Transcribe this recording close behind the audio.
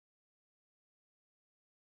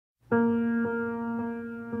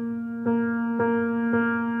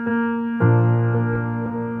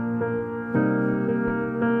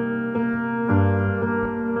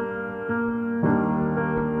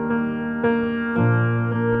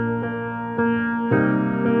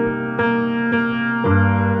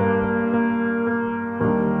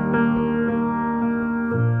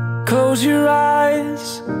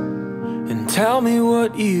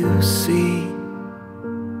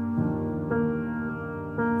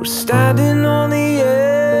We're standing on the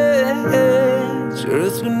edge,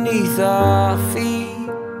 earth beneath our feet.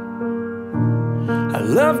 I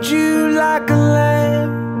loved you like a lamb,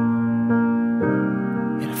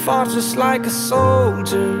 and I fought just like a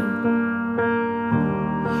soldier.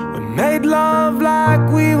 We made love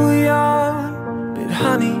like we were young, but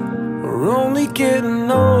honey, we're only getting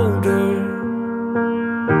older.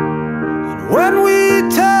 And when we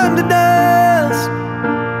turn to dust,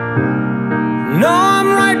 no,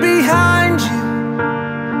 I'm right behind you.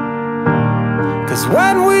 'Cause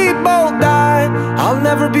when we both die, I'll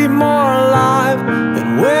never be more alive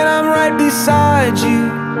than when I'm right beside you,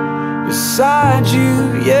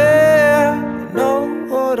 yeah. You know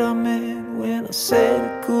what I meant when I said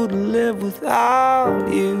I couldn't live without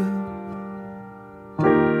you.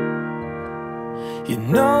 You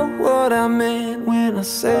know what I meant when I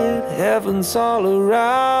said heaven's all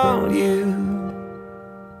around you.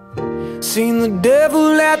 Seen the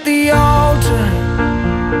devil at the altar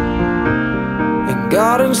and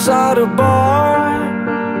got inside a bar.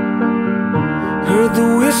 Heard the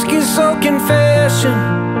whiskey-soaked confession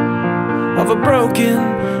of a broken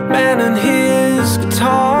man and his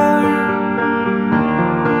guitar.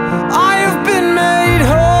 I have been made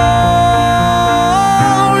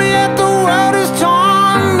whole, yet the world has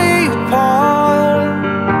torn me apart.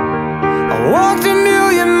 I walked a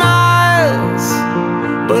million miles,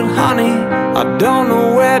 but honey, I don't know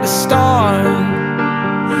where to start.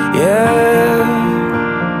 Yeah,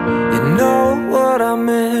 you know what I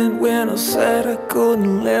meant when I said I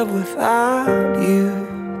couldn't live without you.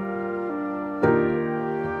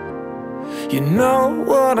 You know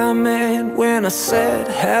what I meant when I said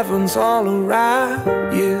heaven's all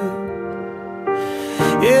around you.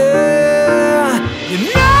 Yeah, you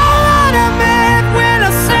know what I meant when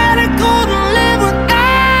I said I couldn't live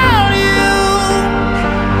without you.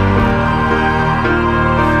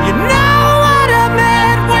 You know what I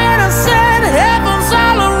meant when I said heaven's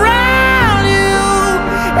all around you.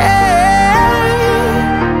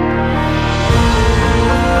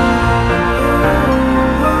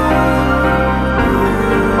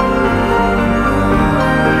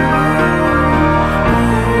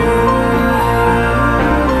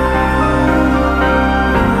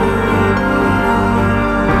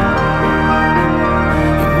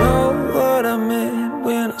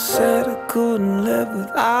 Said I couldn't live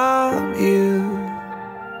without you.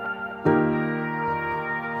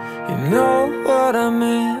 You know what I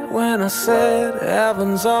meant when I said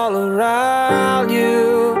heaven's all around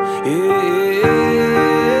you. Yeah.